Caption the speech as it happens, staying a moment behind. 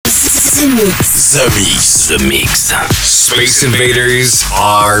The Mix. The Mix. Space Invaders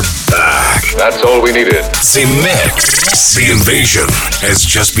are back. That's all we needed. The Mix. The invasion has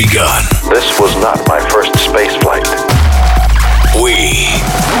just begun. This was not my first space flight. We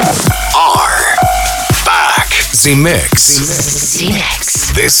are back. The Mix. The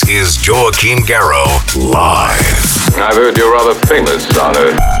Mix. This is Joachim Garraud live. I've heard you're rather famous on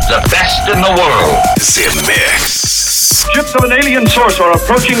Earth. The best in the world. The Mix. Ships of an alien source are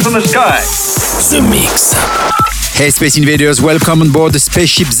approaching from the sky. The Mix. Hey Space Invaders, welcome on board the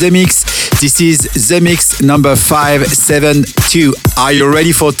spaceship The Mix. This is The Mix number 572. Are you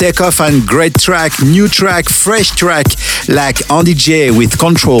ready for takeoff? And great track, new track, fresh track like Andy J with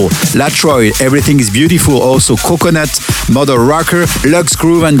Control, Latroy, Everything is Beautiful, also Coconut, Mother Rocker, Lux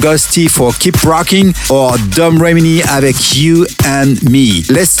Groove and Ghosty for Keep Rocking, or Dom Remini avec You and Me.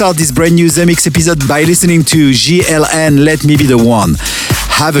 Let's start this brand new The Mix episode by listening to GLN, Let Me Be the One.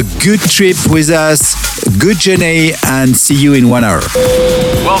 Have a good trip with us, good journey, and see you in 1 hour.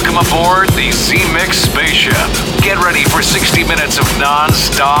 Welcome aboard the Z-Mix spaceship. Get ready for 60 minutes of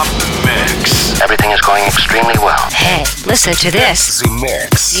non-stop mix. Everything is going extremely well. Hey, listen to this.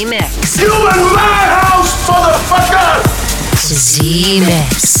 Z-Mix. Z-Mix. You in my house, motherfucker!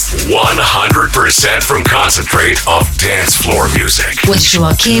 Z-Mix. 100% from concentrate of dance floor music. With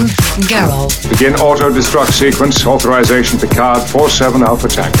Joachim Garraud. Begin auto-destruct sequence. Authorization Picard 47 Alpha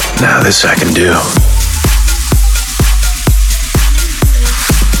Tango. Now this I can do.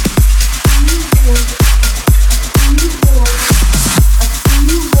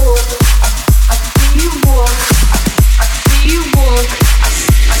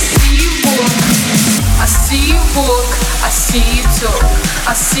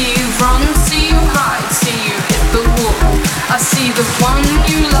 I see you run, see you hide, see you hit the wall. I see the one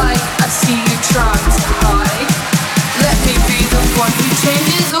you like, I see you try to hide. Let me be the one who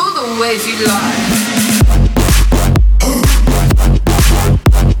changes all the ways you lie.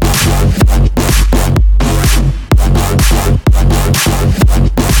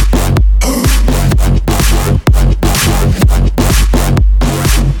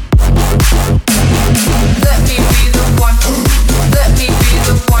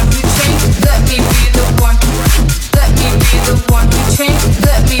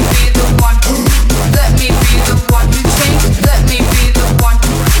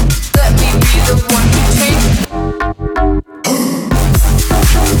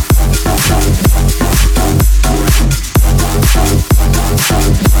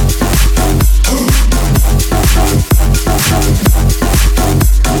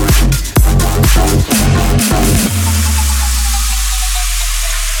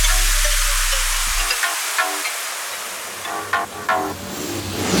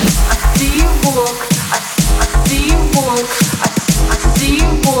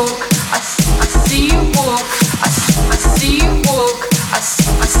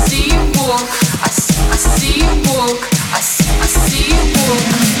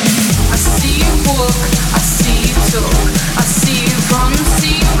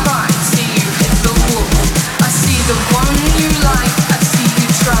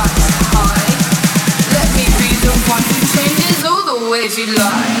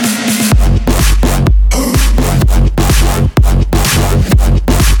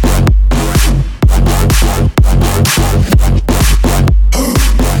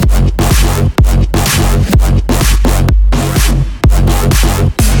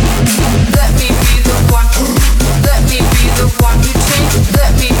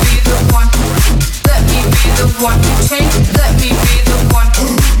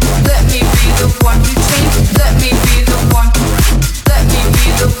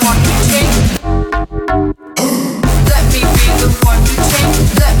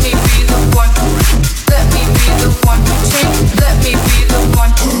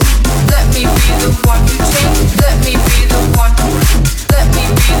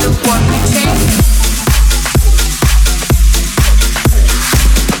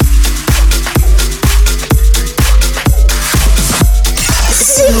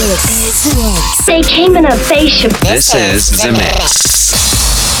 They came in a spaceship. This is The Mix.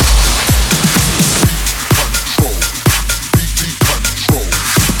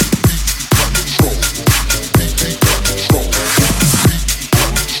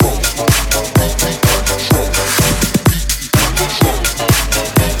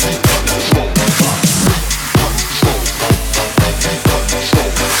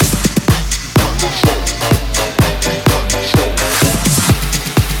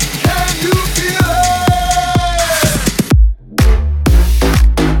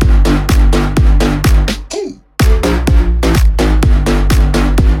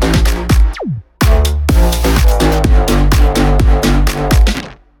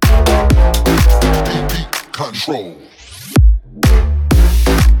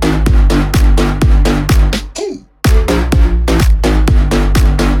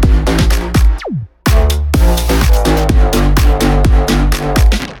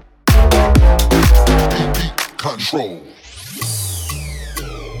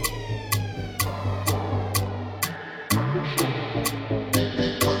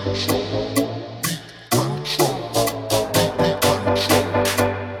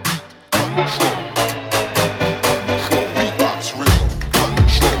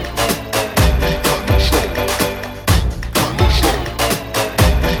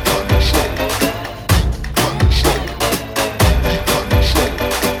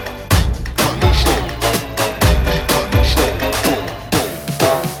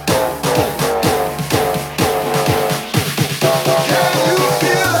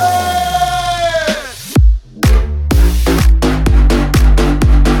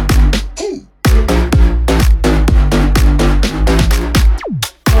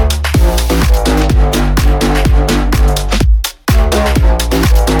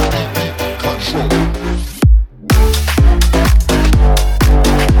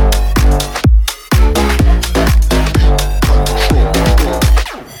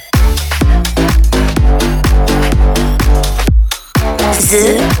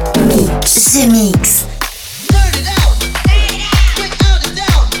 The Mix.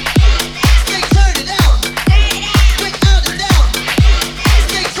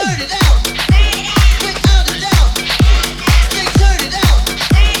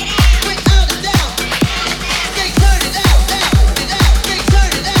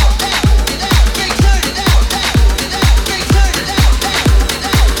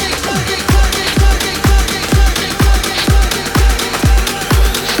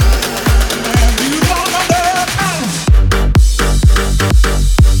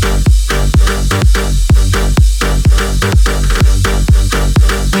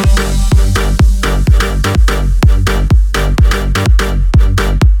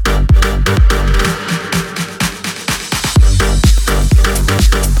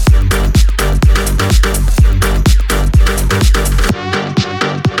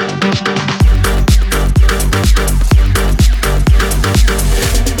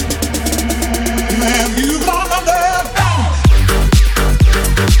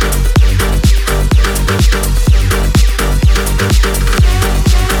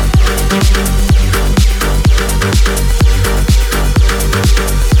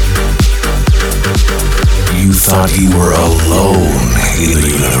 Thought you were alone in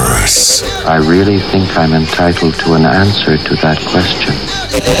the universe. I really think I'm entitled to an answer to that question.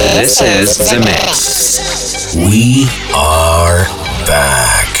 This is The Mix. We are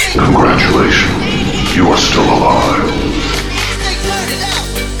back. Congratulations, you are still alive.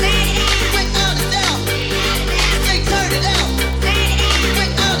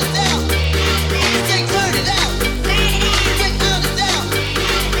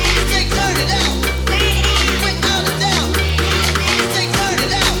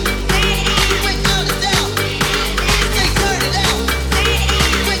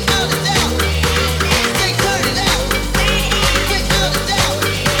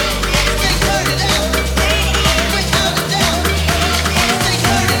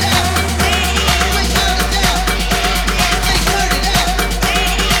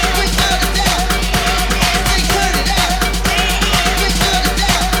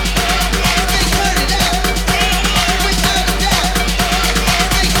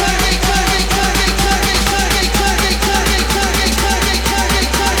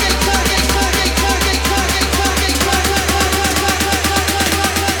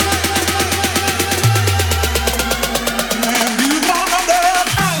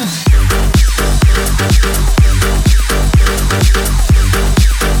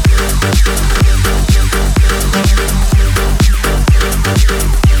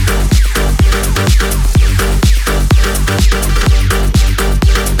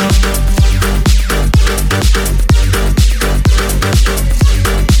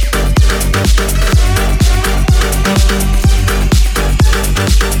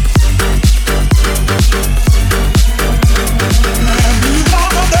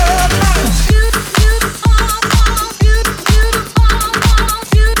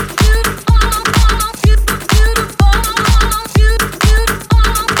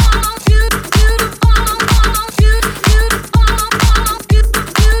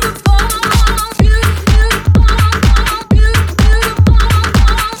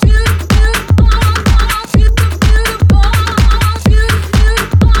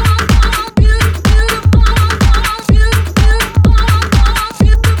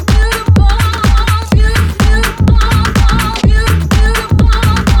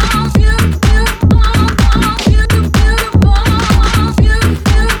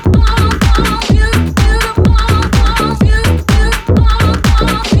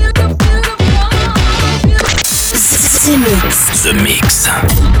 The Mix.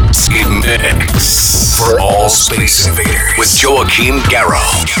 Mix for all Space Invaders with Joachim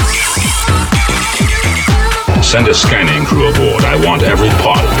Garraud. Send a scanning crew aboard. I want every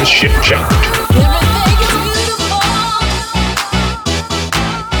part of this ship checked.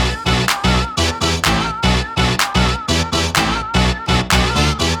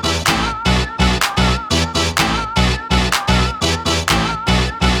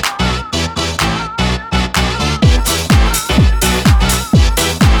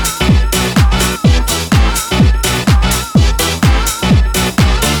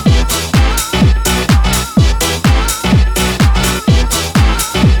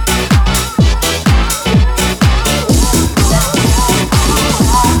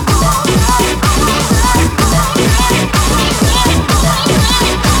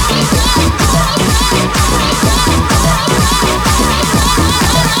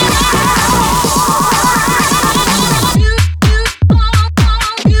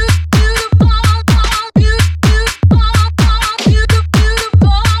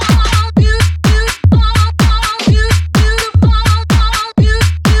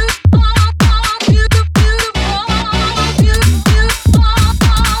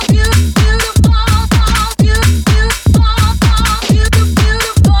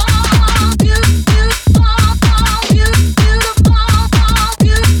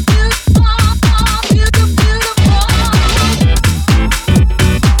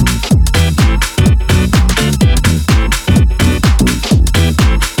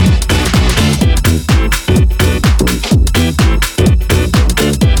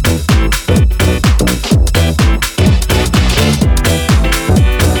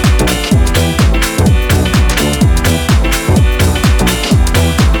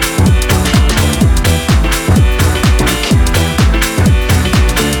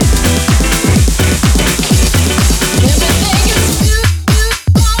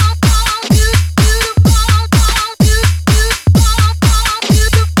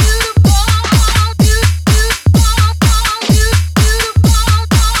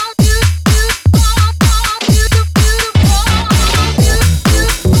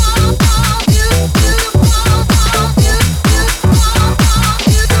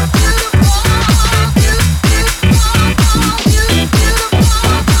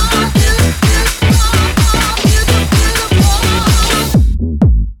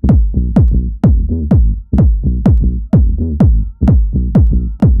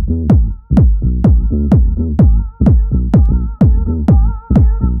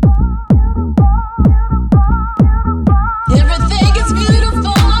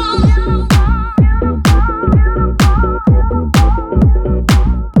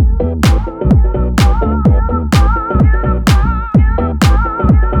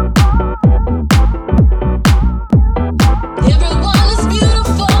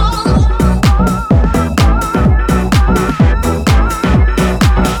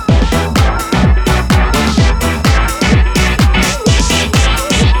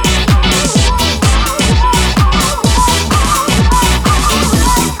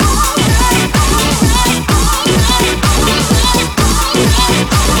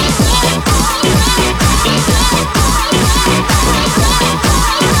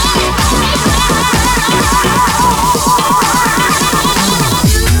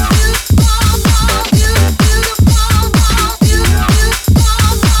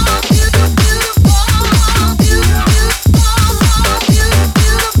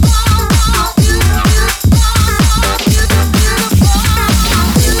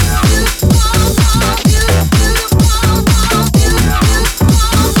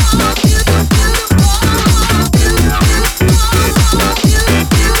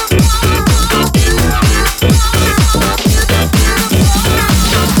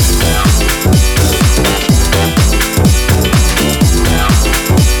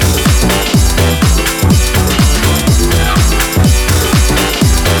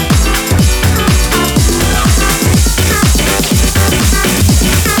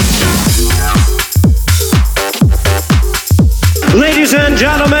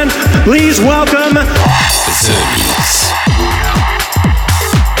 gentlemen, please welcome The Mix.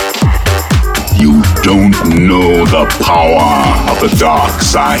 You don't know the power of the dark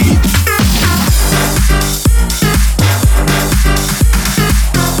side.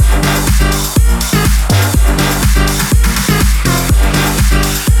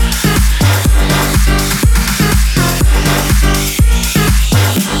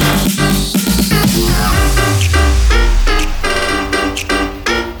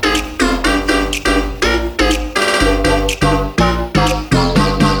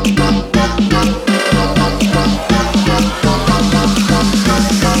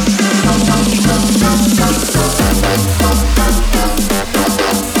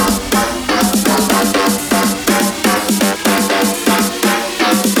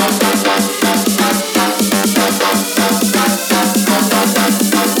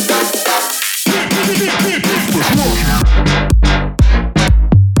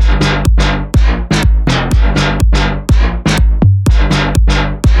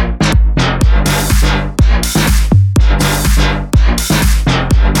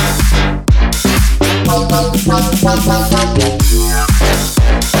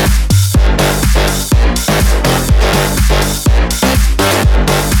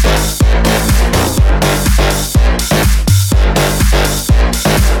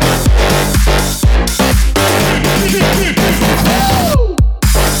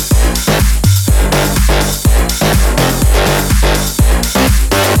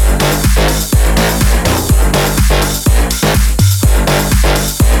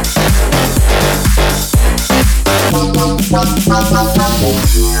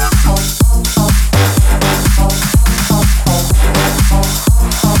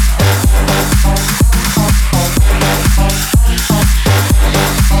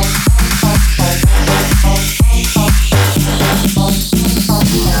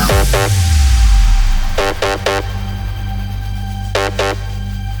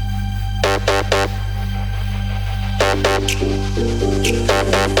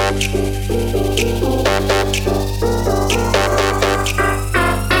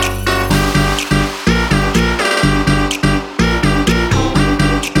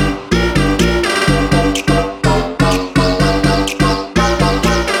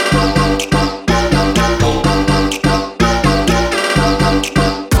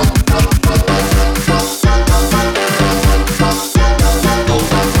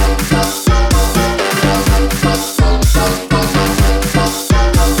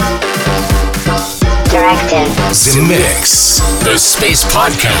 The Mix, the space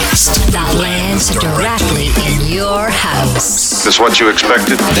podcast that lands directly in your house. Is this what you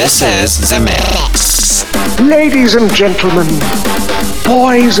expected? This is The Mix. Ladies and gentlemen,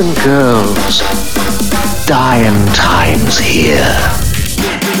 boys and girls, dying times here.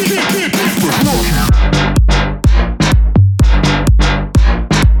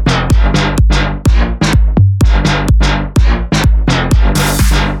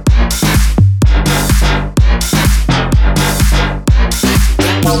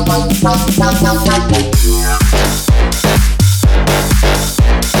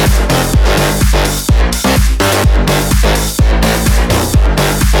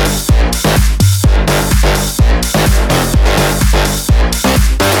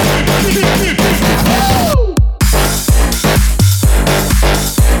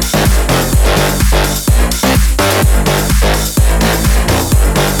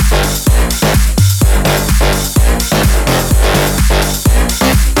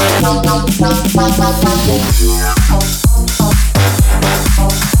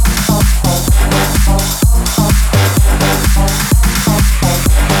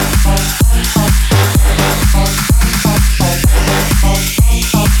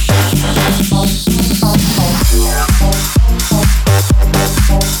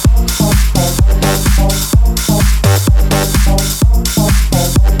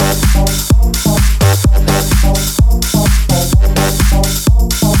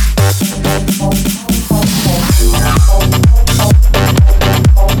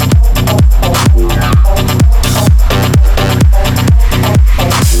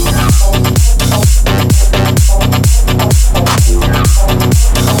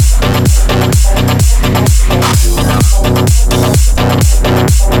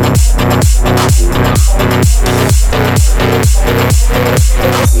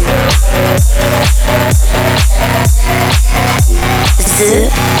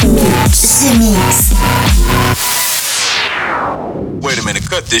 The Mix. Wait a minute,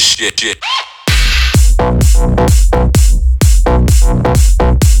 cut this shit.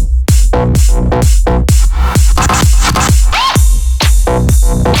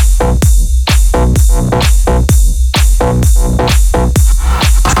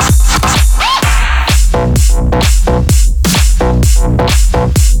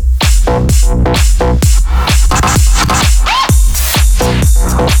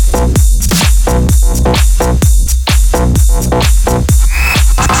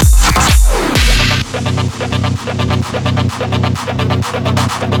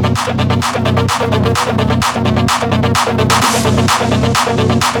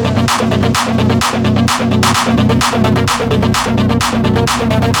 Wait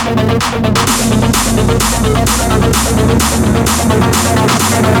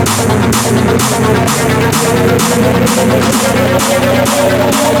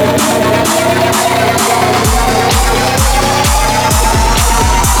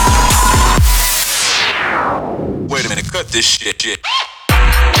a minute, cut this shit.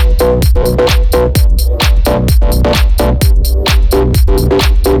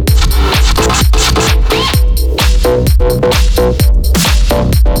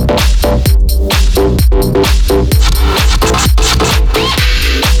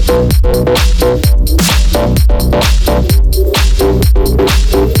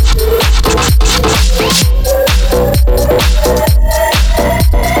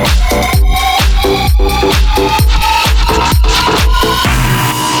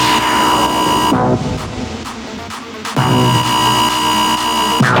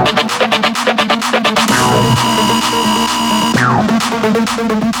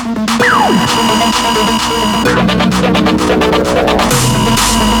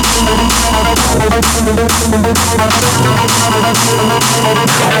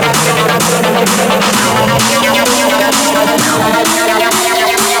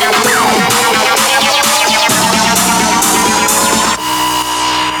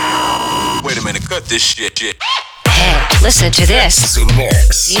 Wait a minute, cut this shit. Hey, listen to this.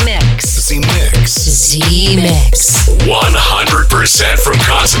 Z-Mix. Z-Mix. Z-Mix. Z-Mix. 100% from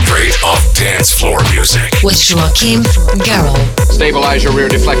concentrate of dance floor music. With Joachim Garraud. Stabilize your rear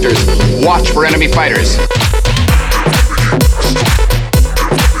deflectors. Watch for enemy fighters.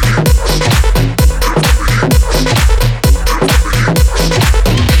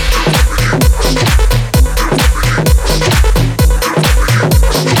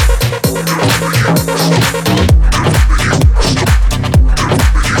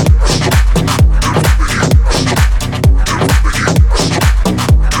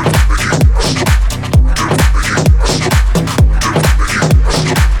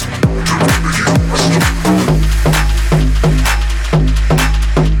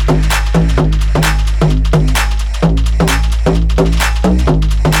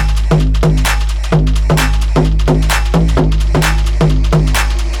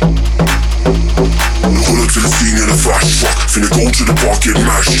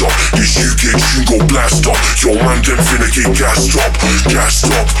 Yo man, them finna get gassed up.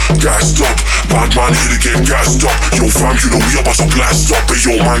 Bad man here to get gassed up. Yo fam, you know we about to blast up. But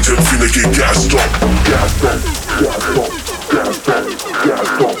yo man, them finna get gassed up.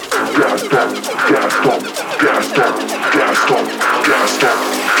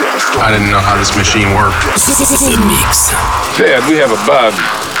 I didn't know how this machine worked. The Mix. Dad, we have a bug.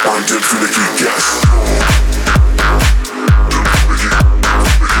 Man, them finna get gassed.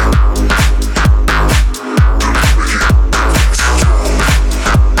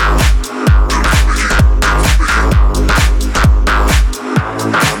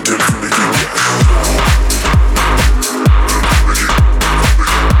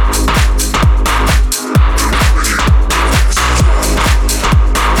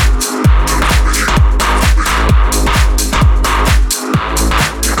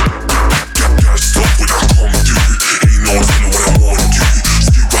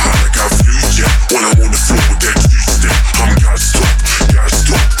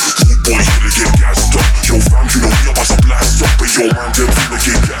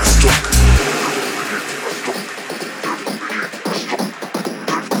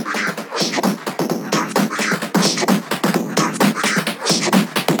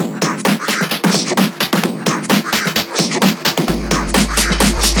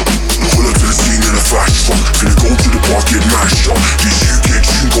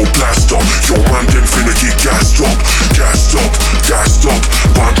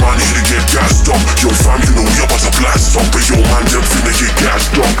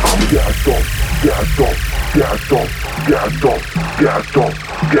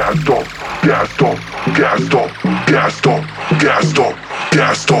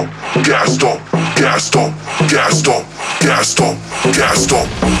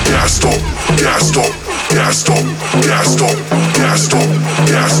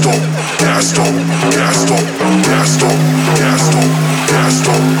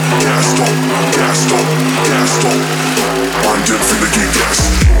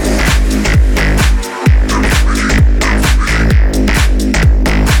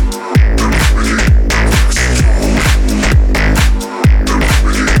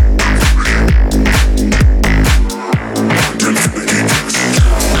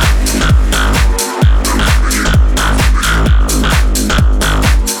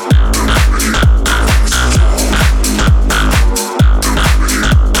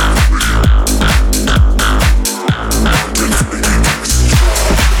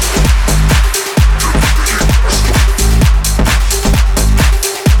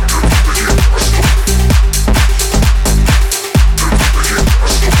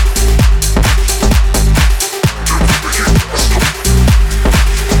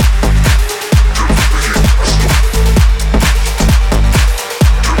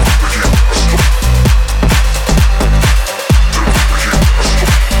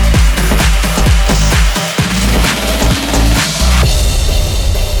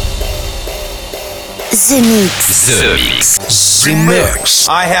 The Mix. The Mix. The Mix.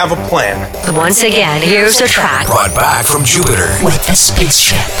 I have a plan. Once again, here's a track brought back from Jupiter with a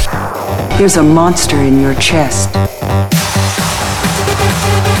spaceship. There's a monster in your chest.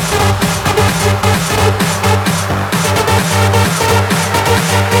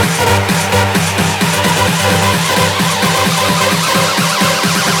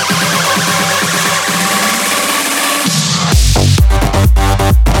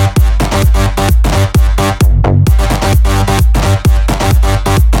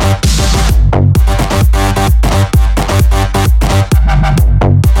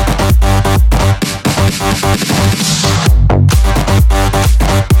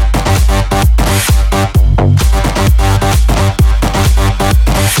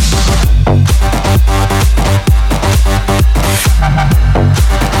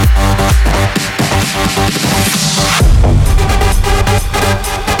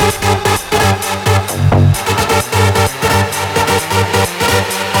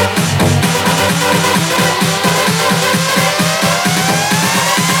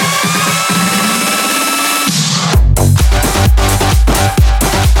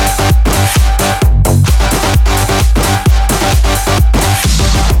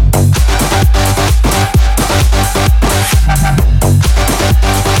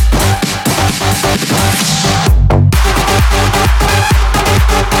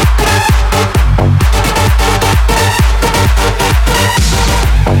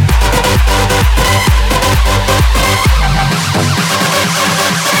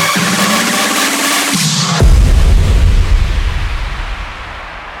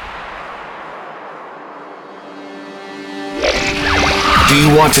 Do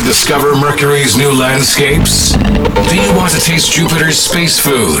you want to discover Mercury's new landscapes? Do you want to taste Jupiter's space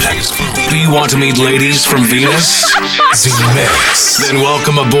food? Do you want to meet ladies from Venus? The Mix. Then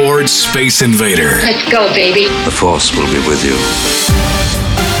welcome aboard Space Invader. Let's go, baby. The Force will be with you.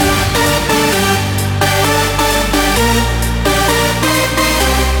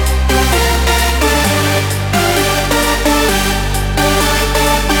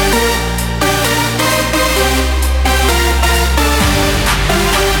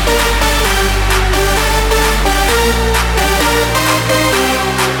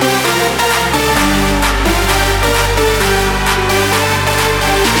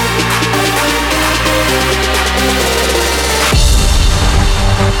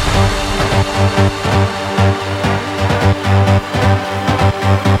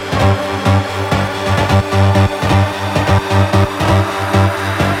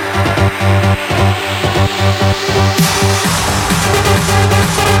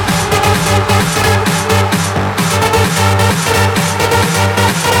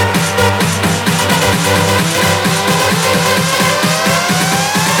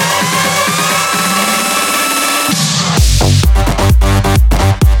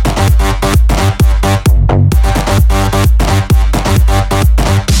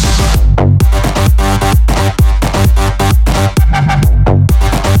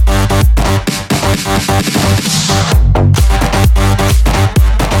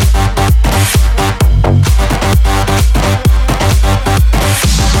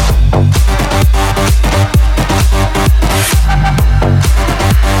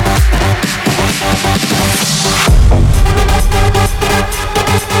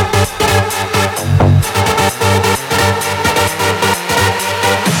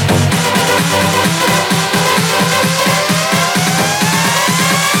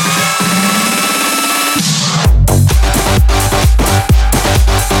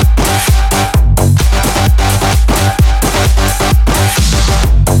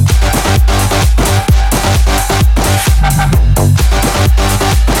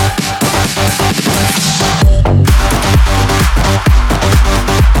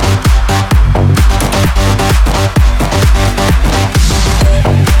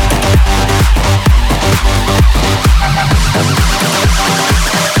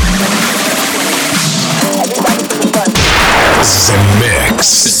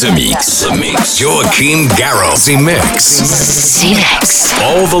 The Mix. The Mix. Joachim Garraud. The Mix. The Mix.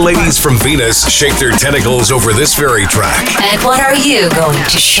 All the ladies from Venus shake their tentacles over this very track. And what are you going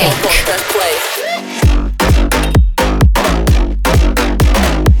to shake?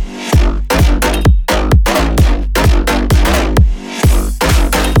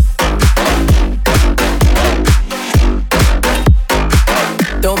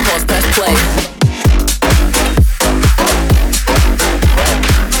 Don't pause, press play.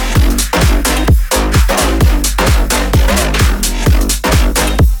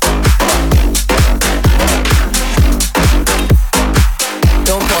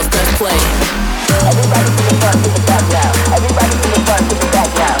 Don't pause, press play.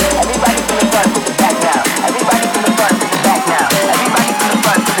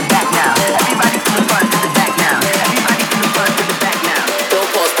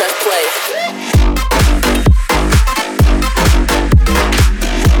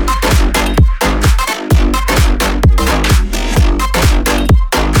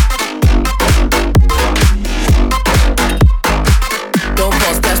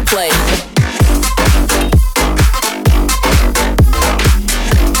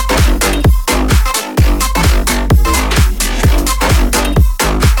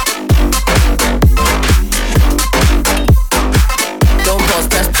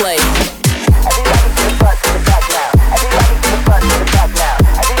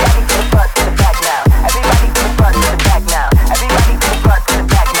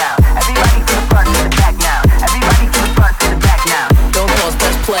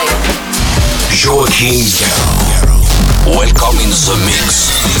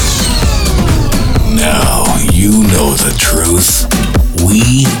 You know the truth.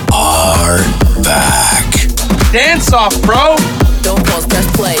 We are back. Dance off, bro! Don't pause,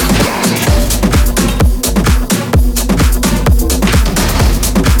 press play.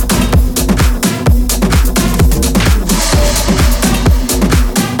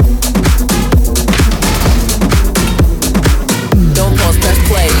 Don't pause, press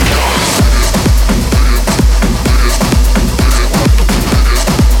play.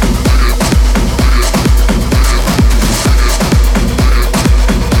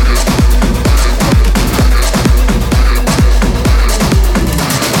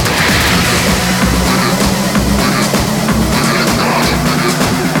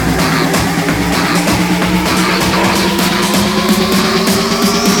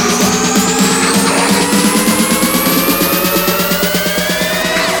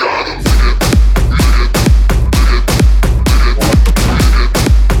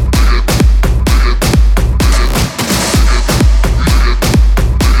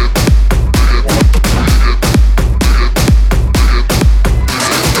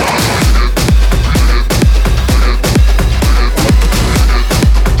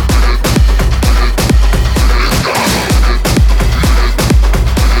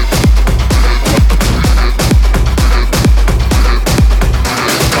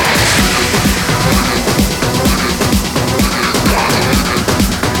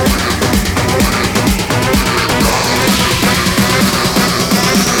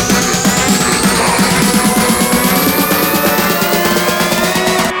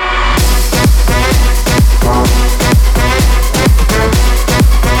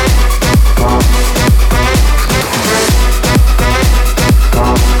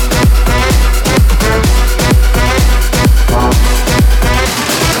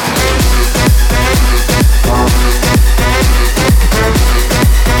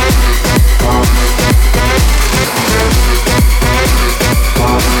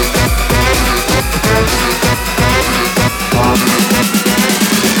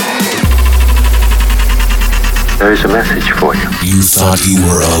 There is a message for you. You thought you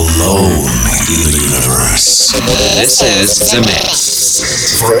were alone in the universe. This is The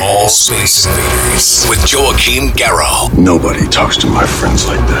Mix. For all Space Invaders. With Joachim Garrow. Nobody talks to my friends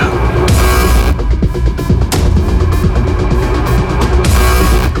like that.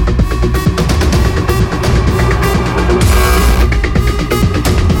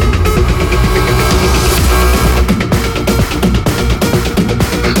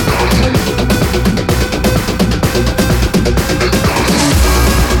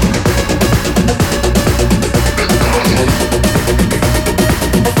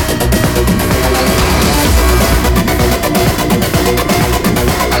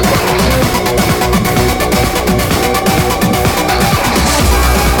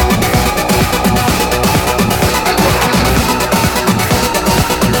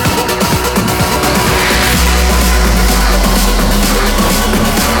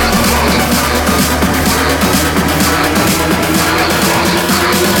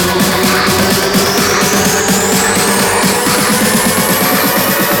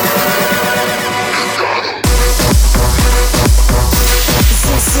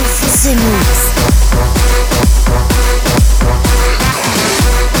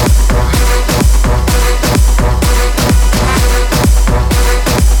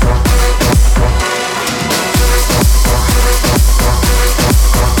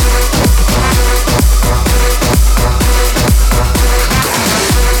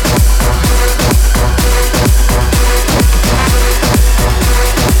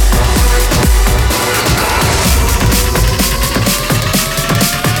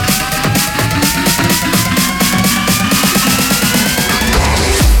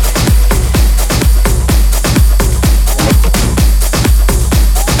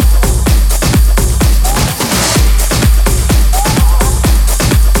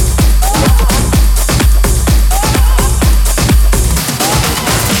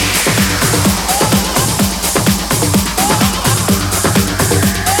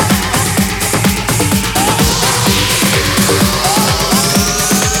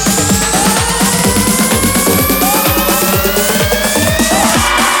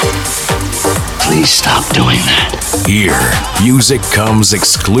 Please stop doing that. Here, music comes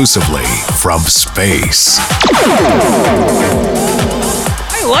exclusively from space.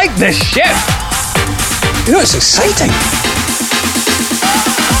 I like this ship. You know, it's exciting.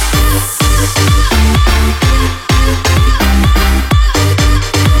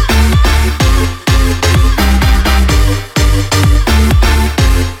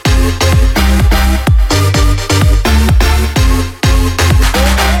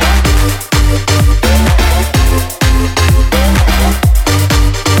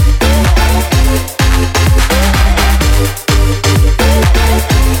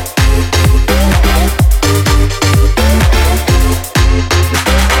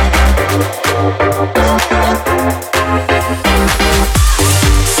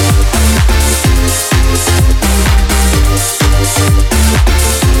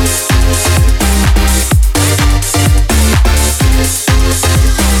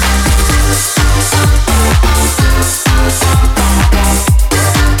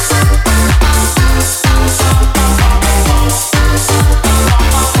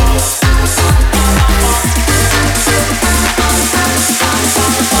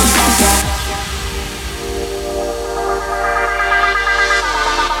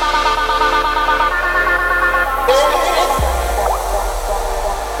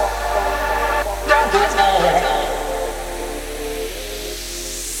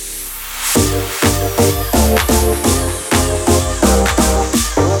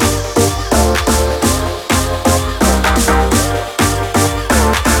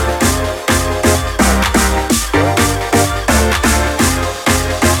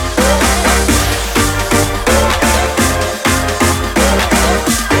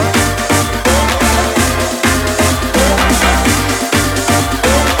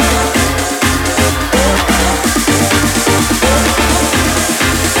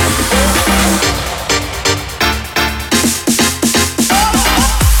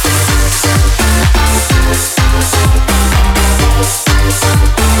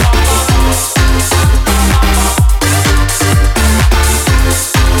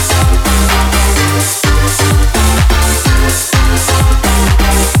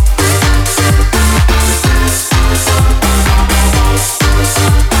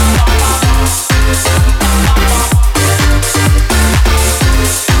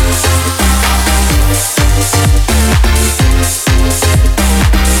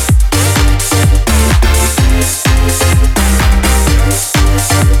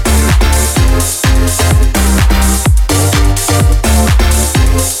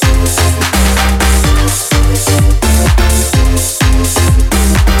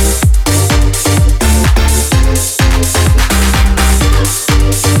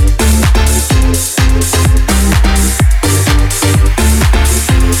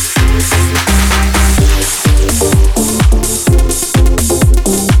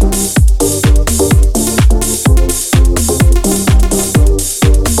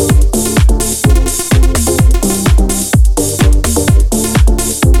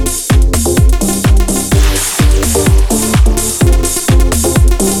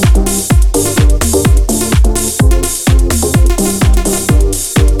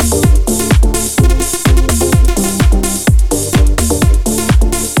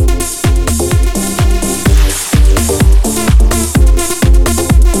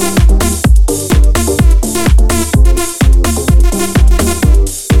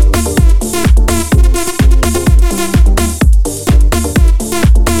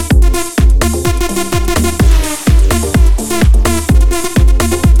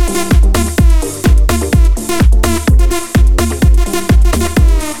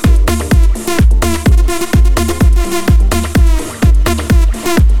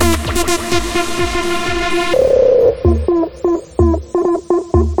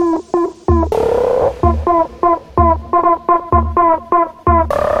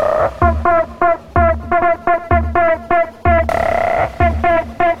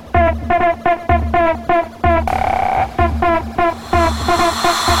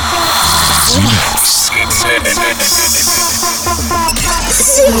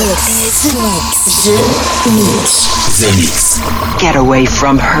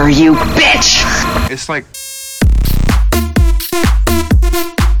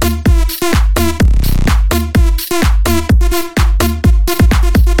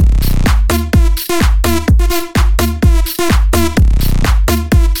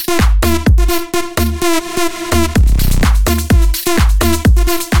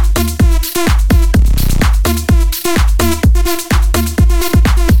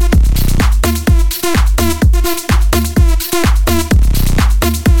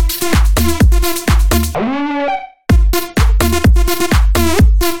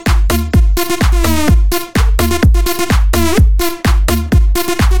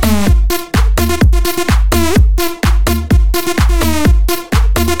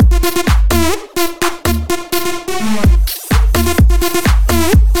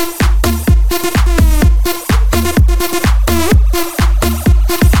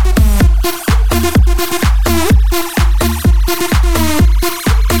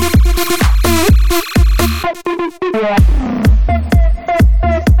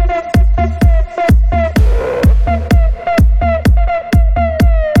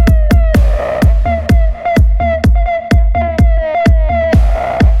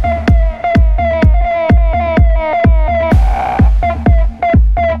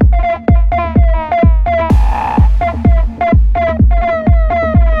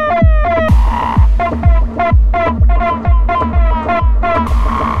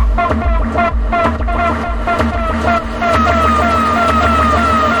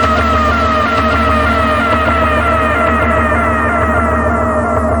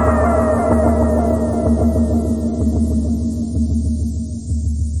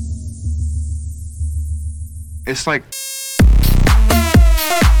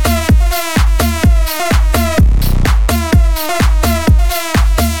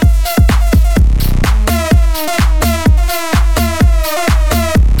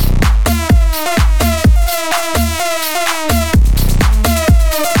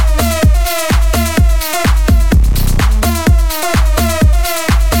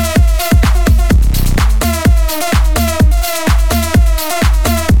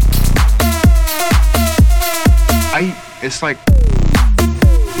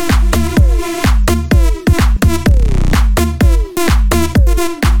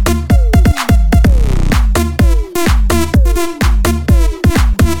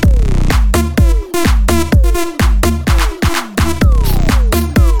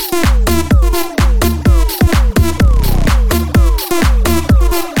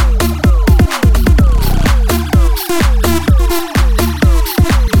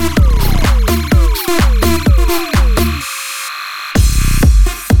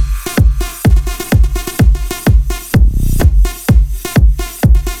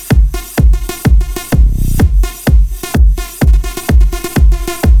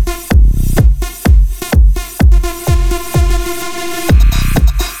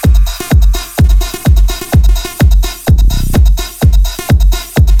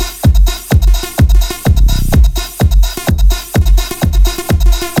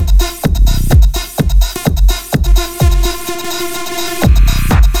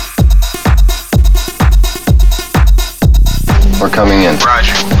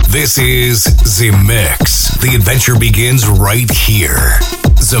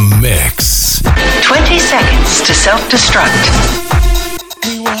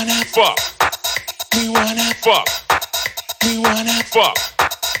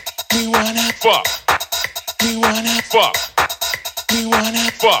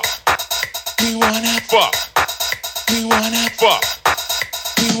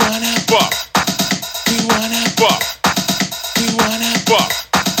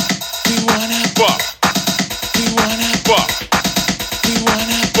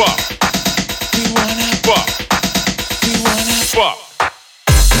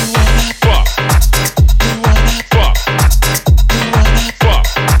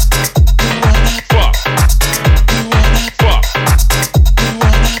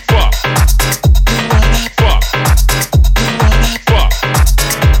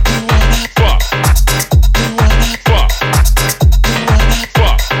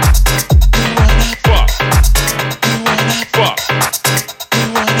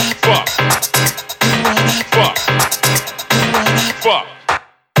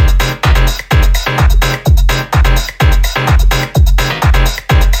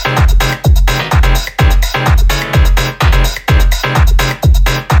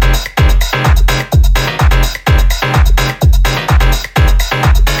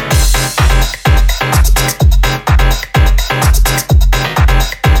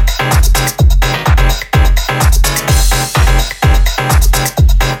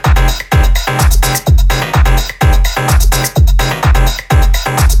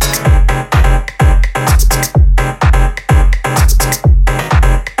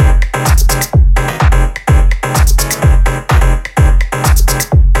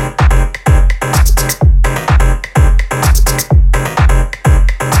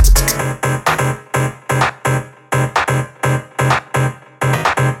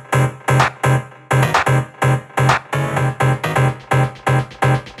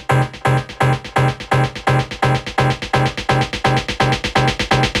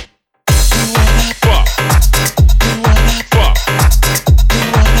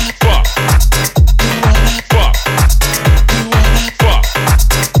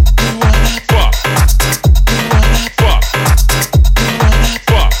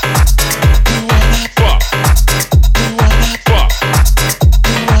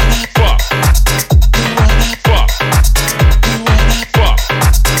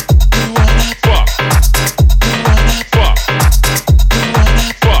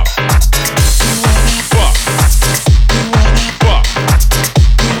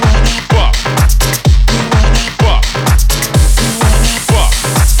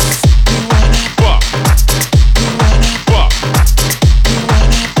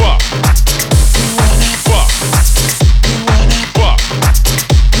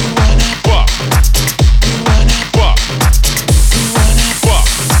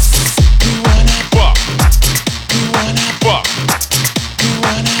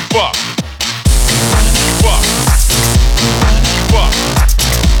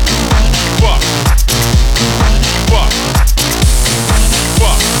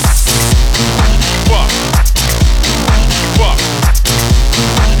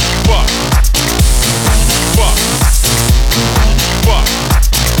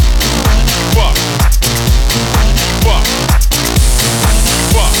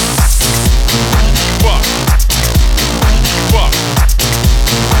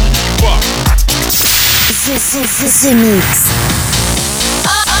 The Mix.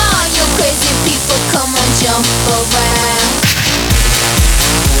 You crazy people, come on, jump around.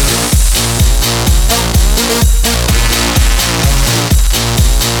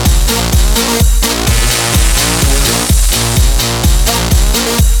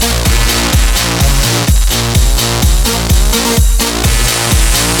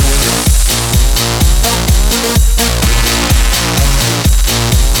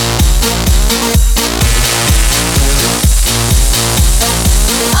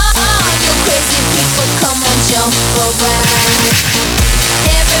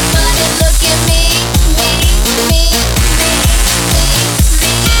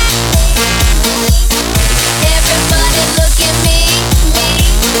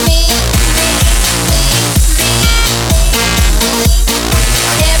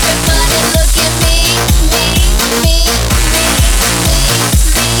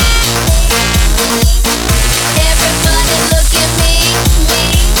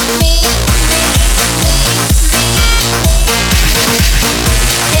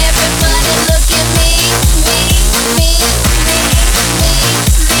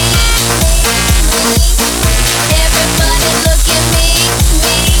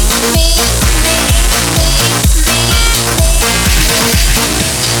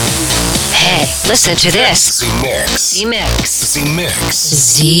 Listen to this. Z-Mix.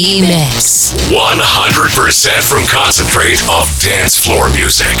 100% from concentrate of dance floor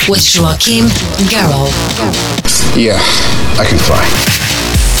music. With Joachim Garraud. Yeah, I can fly.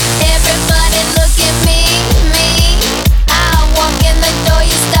 Everybody look at me. I walk in the door,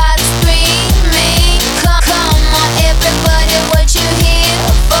 you start screaming. Come on, everybody, what you here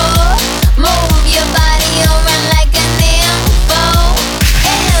for? Move your body around like an info.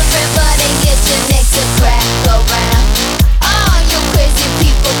 Everybody get your neck to crack around. All you crazy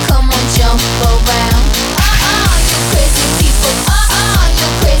people, come on, jump around. All you crazy people, all you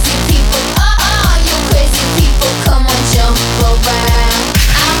crazy people, all you crazy people, come on, jump around.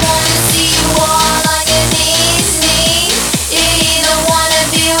 I wanna see you all on your knees. You don't wanna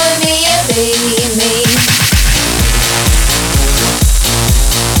be with me, yeah, baby.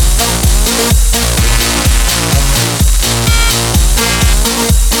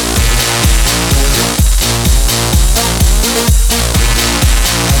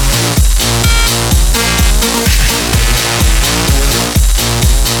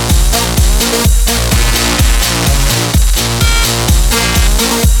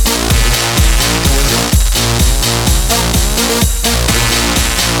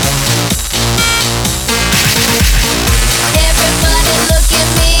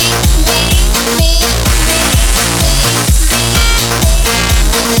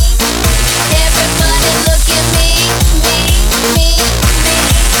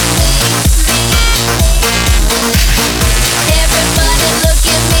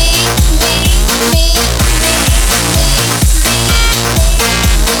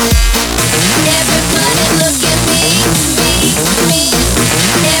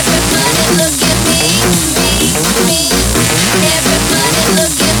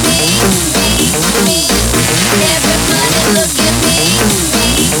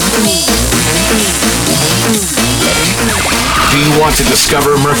 Want to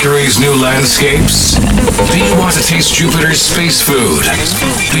discover Mercury's new landscapes? Do you want to taste Jupiter's space food?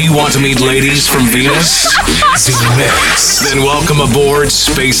 Do you want to meet ladies from Venus? Z-Mix. Then welcome aboard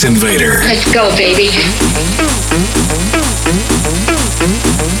Space Invader. Let's go, baby.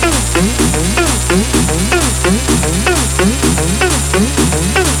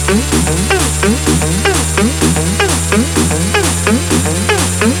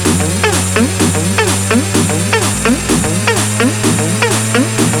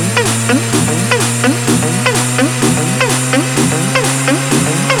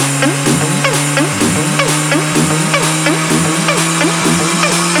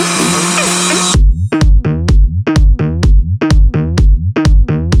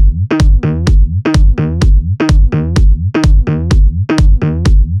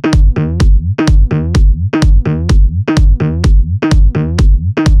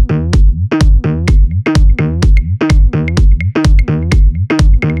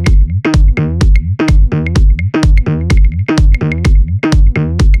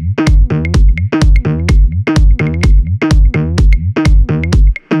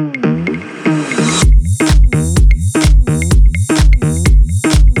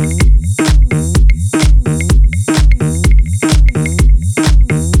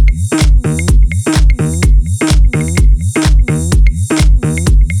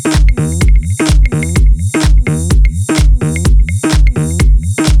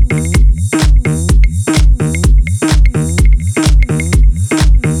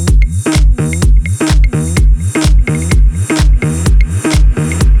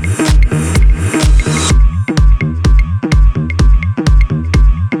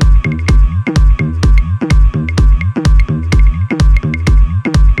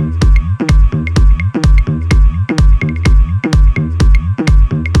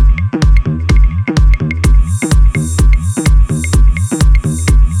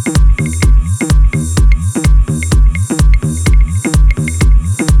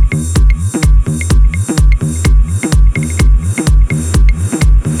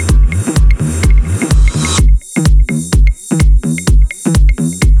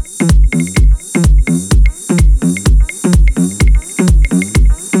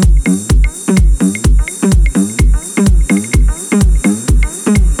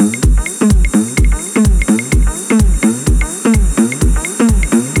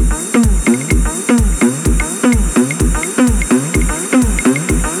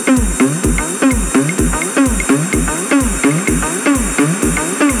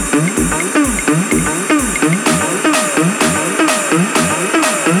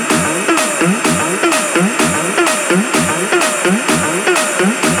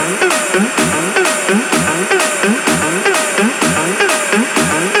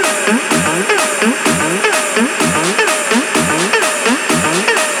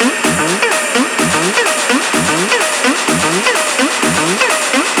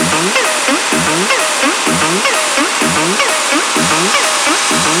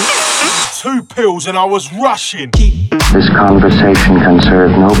 pills and I was rushing. This conversation can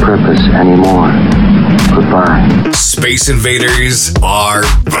serve no purpose anymore. Goodbye. Space Invaders are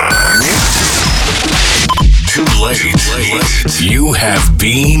back. Too late. You have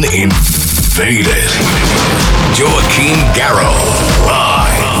been invaded. Joachim Garraud.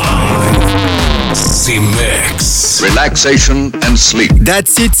 Live. Z-Mix. Relaxation and sleep.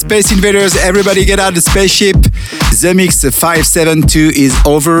 That's it, Space Invaders. Everybody get out the spaceship. Z-Mix 572 is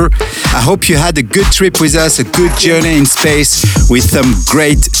over. I hope you had a good trip with us, a good journey in space with some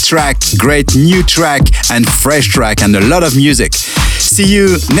great track, great new track and fresh track and a lot of music. See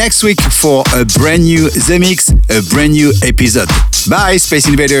you next week for a brand new Z-Mix, a brand new episode. Bye, Space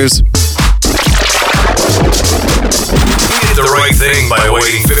Invaders. We did the right thing by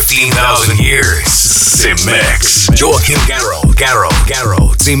waiting 15,000 years. Z-Mix. Joachim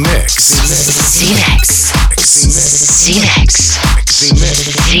Garraud. Z-Mix. Z-Mix. Z-Mix.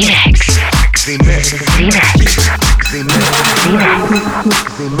 Z-Mix.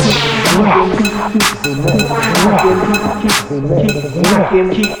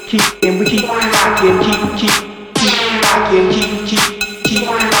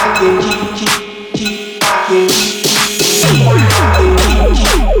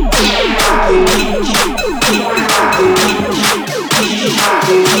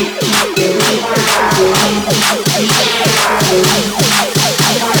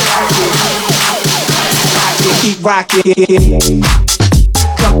 Keep rocking.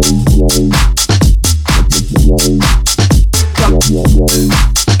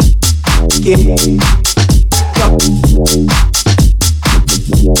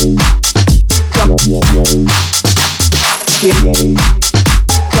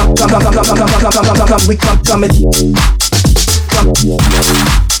 We coming.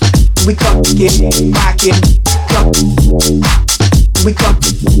 We come get rockin'. We come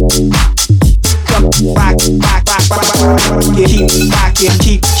rock, keep rockin',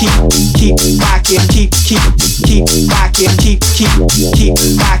 keep rockin', keep rockin', keep rockin',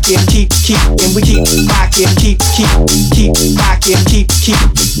 and we keep rockin', keep rockin', keep rockin',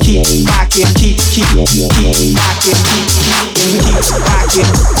 keep rockin', and we keep rockin'.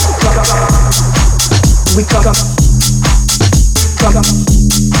 We come,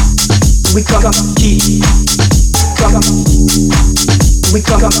 we come, keep we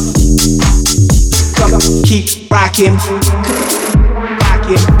come, keep rockin',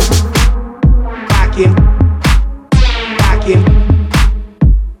 rockin', rockin', rockin',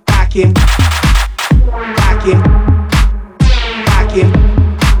 rockin', rockin', rockin',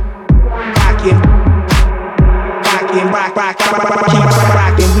 rockin', rockin', rock, keep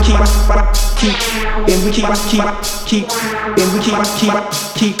rockin', we keep, and we keep, and we keep.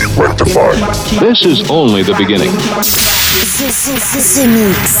 This is only the beginning.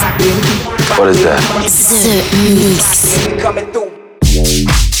 Z-Mix. What is that? Z-Mix. Coming through.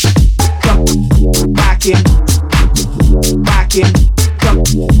 Rockin', rockin',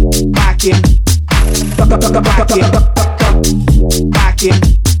 rockin', rockin',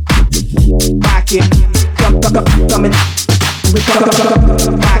 rockin', coming. We come,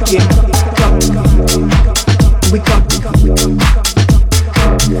 rockin', we come,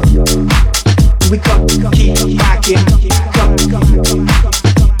 we come, keep rockin',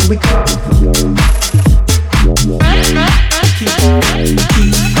 we come, keep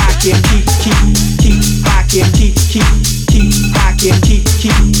rockin', keep rockin', keep rockin', keep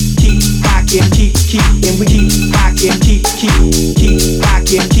rockin', and we keep rockin', keep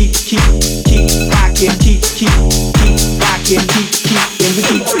rockin', keep rockin', keep rockin', and we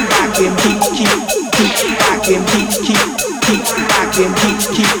keep rockin', keep rockin', keep rockin',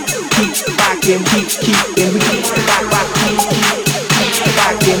 keep rockin', and we keep rockin', keep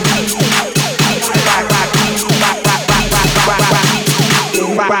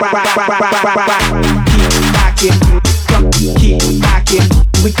rockin',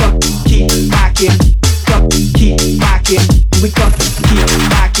 we come, keep rockin', keep rockin', we come,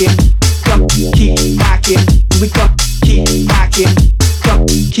 keep rockin', keep rockin', we come,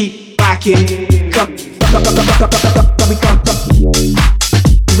 keep rockin',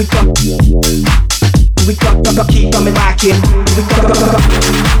 keep rockin', we come, keep coming rockin', we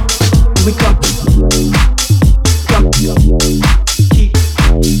come, keep.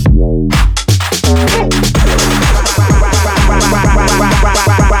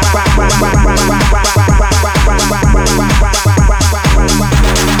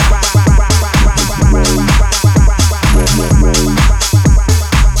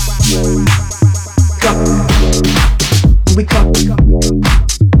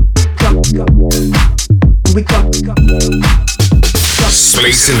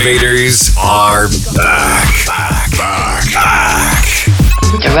 Space Space Invaders are back.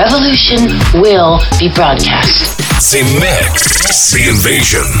 The revolution will be broadcast. Zemixx. The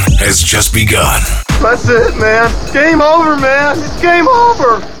invasion has just begun. That's it, man. Game over, man. It's game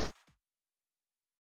over.